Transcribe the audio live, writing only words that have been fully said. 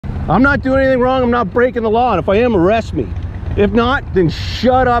I'm not doing anything wrong. I'm not breaking the law. And if I am, arrest me. If not, then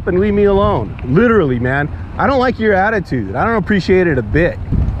shut up and leave me alone. Literally, man. I don't like your attitude. I don't appreciate it a bit.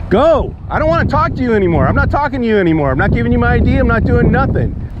 Go. I don't want to talk to you anymore. I'm not talking to you anymore. I'm not giving you my ID. I'm not doing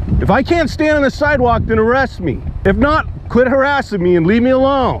nothing. If I can't stand on the sidewalk, then arrest me. If not, quit harassing me and leave me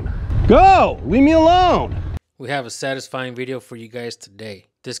alone. Go. Leave me alone. We have a satisfying video for you guys today.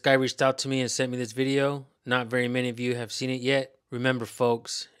 This guy reached out to me and sent me this video. Not very many of you have seen it yet. Remember,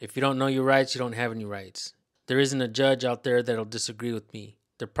 folks, if you don't know your rights, you don't have any rights. There isn't a judge out there that'll disagree with me.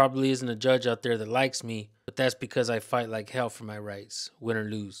 There probably isn't a judge out there that likes me, but that's because I fight like hell for my rights, win or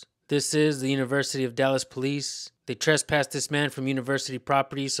lose. This is the University of Dallas Police. They trespassed this man from university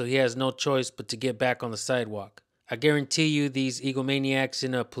property, so he has no choice but to get back on the sidewalk. I guarantee you these egomaniacs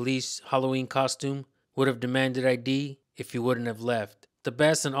in a police Halloween costume would have demanded ID if he wouldn't have left. The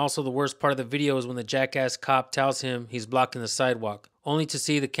best and also the worst part of the video is when the jackass cop tells him he's blocking the sidewalk, only to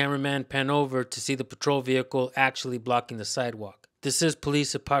see the cameraman pan over to see the patrol vehicle actually blocking the sidewalk. This is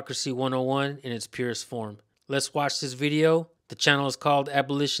Police Hypocrisy 101 in its purest form. Let's watch this video. The channel is called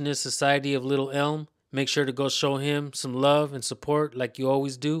Abolitionist Society of Little Elm. Make sure to go show him some love and support like you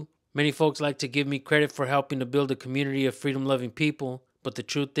always do. Many folks like to give me credit for helping to build a community of freedom-loving people, but the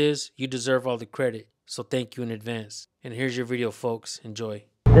truth is, you deserve all the credit. So thank you in advance. And here's your video, folks. Enjoy.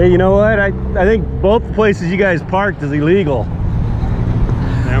 Hey, you know what? I think both places you guys parked is illegal.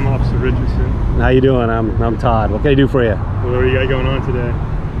 I'm Officer Richardson. How you doing? I'm Todd. What can I do for you? What do you got going on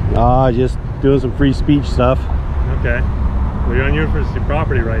today? Just doing some free speech stuff. Okay. Well, you're on university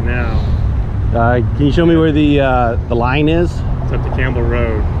property right now. Can you show me where the line is? It's up to Campbell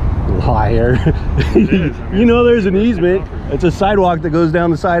Road. Liar. It is. I mean, you know there's an easement. It's a sidewalk that goes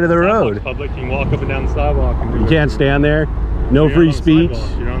down the side of the road. Public. You can walk up and down the sidewalk. And you can't stand there. No free speech.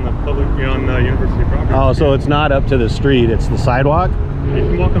 You're on the public. You're on the university property. Oh, so it's not up to the street. It's the sidewalk. You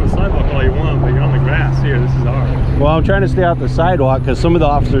can walk on the sidewalk all you want, but you're on the grass here. This is ours. Well, I'm trying to stay off the sidewalk because some of the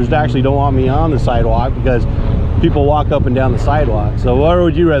officers actually don't want me on the sidewalk because people walk up and down the sidewalk. So where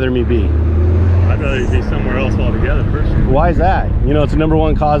would you rather me be? I'd rather you be somewhere else altogether, personally. Why is that? You know, it's the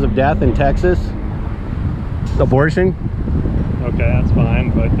 #1 cause of death in Texas. Abortion. Okay, that's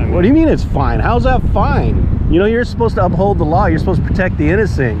fine, but I mean, what do you mean it's fine? How's that fine? You know, you're supposed to uphold the law. You're supposed to protect the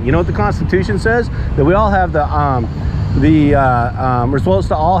innocent. You know what the Constitution says? That we all have we're supposed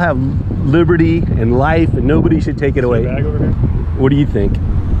to all have liberty and life, and nobody should take it away. Bag over here? What do you think?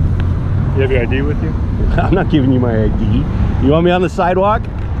 You have your ID with you? I'm not giving you my ID. You want me on the sidewalk?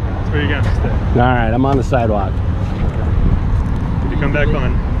 That's where you're gonna stay. All right, I'm on the sidewalk. Okay. Did you come back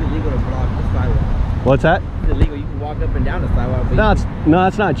on? It's illegal to block the sidewalk. What's that? It's illegal. You can walk up and down the sidewalk. But No,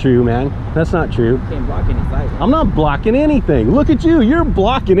 that's not true, man. That's not true. you can't block any sidewalk. I'm not blocking anything. Look at you. You're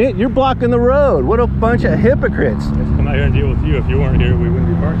blocking it. You're blocking the road. What a bunch of hypocrites. Let's come out here and deal with you. If you weren't here, we wouldn't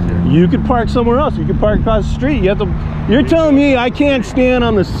be parked here. You could park somewhere else. You could park across the street. You're telling me I can't stand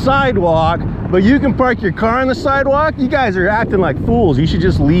on the sidewalk, but you can park your car on the sidewalk? You guys are acting like fools. You should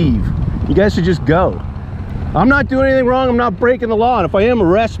just leave. You guys should just go. I'm not doing anything wrong. I'm not breaking the law. And if I am,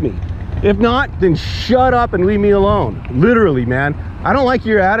 arrest me. If not, then shut up and leave me alone. Literally, man. I don't like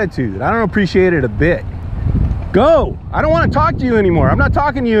your attitude. I don't appreciate it a bit. Go. I don't want to talk to you anymore. I'm not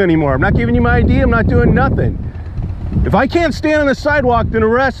talking to you anymore. I'm not giving you my ID. I'm not doing nothing. If I can't stand on the sidewalk, then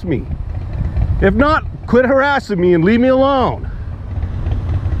arrest me. If not, quit harassing me and leave me alone.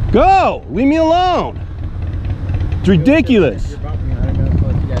 Go. Leave me alone. It's ridiculous.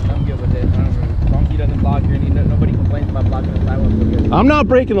 Nobody complains about blocking the sidewalk. I'm not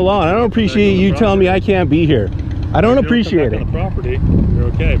breaking the law. I don't appreciate you telling me I can't be here. I don't appreciate it. On the property, you're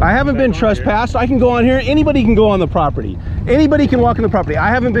okay. I haven't been trespassed. I can go on here. Anybody can go on the property. Anybody can walk on the property. I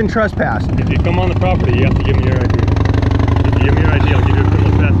haven't been trespassed. If you come on the property, you have to give me your ID. If you give me your ID, I'll give you a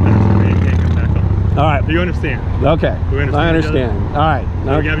criminal trespass and you can't come back on. All right. Do you understand? Okay. Do we understand? I understand. All right.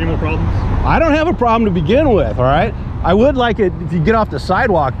 Do you have any more problems? I don't have a problem to begin with, all right? I would like it if you get off the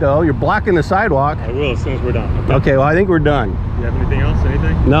sidewalk, though. You're blocking the sidewalk. I will as soon as we're done. Okay, well, I think we're done. You have anything else?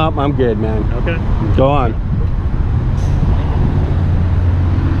 Anything? No, I'm good, man. Okay. Go on.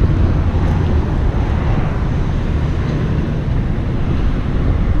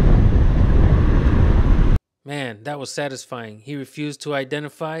 Man, that was satisfying. He refused to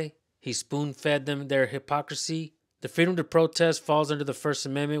identify. He spoon-fed them their hypocrisy. The freedom to protest falls under the First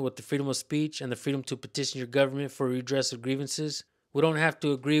Amendment with the freedom of speech and the freedom to petition your government for redress of grievances. We don't have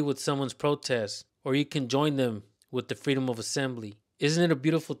to agree with someone's protest, or you can join them with the freedom of assembly. Isn't it a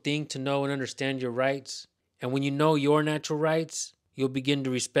beautiful thing to know and understand your rights? And when you know your natural rights, you'll begin to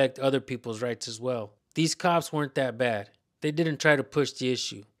respect other people's rights as well. These cops weren't that bad. They didn't try to push the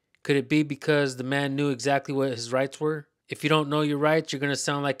issue. Could it be because the man knew exactly what his rights were? If you don't know your rights, you're going to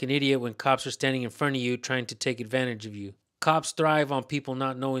sound like an idiot when cops are standing in front of you trying to take advantage of you. Cops thrive on people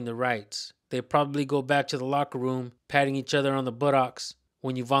not knowing their rights. They probably go back to the locker room patting each other on the buttocks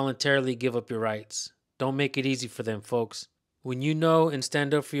when you voluntarily give up your rights. Don't make it easy for them, folks. When you know and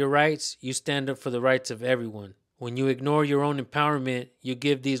stand up for your rights, you stand up for the rights of everyone. When you ignore your own empowerment, you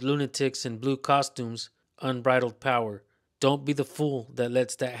give these lunatics in blue costumes unbridled power. Don't be the fool that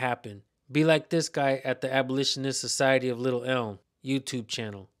lets that happen. Be like this guy at the Abolitionist Society of Little Elm YouTube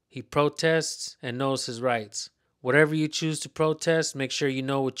channel. He protests and knows his rights. Whatever you choose to protest, make sure you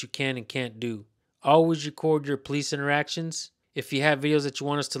know what you can and can't do. Always record your police interactions. If you have videos that you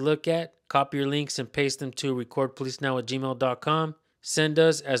want us to look at, copy your links and paste them to recordpolicenow@gmail.com. Send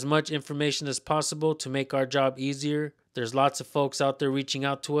us as much information as possible to make our job easier. There's lots of folks out there reaching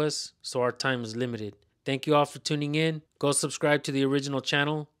out to us, so our time is limited. Thank you all for tuning in. Go subscribe to the original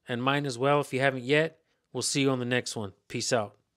channel and mine as well if you haven't yet. We'll see you on the next one. Peace out.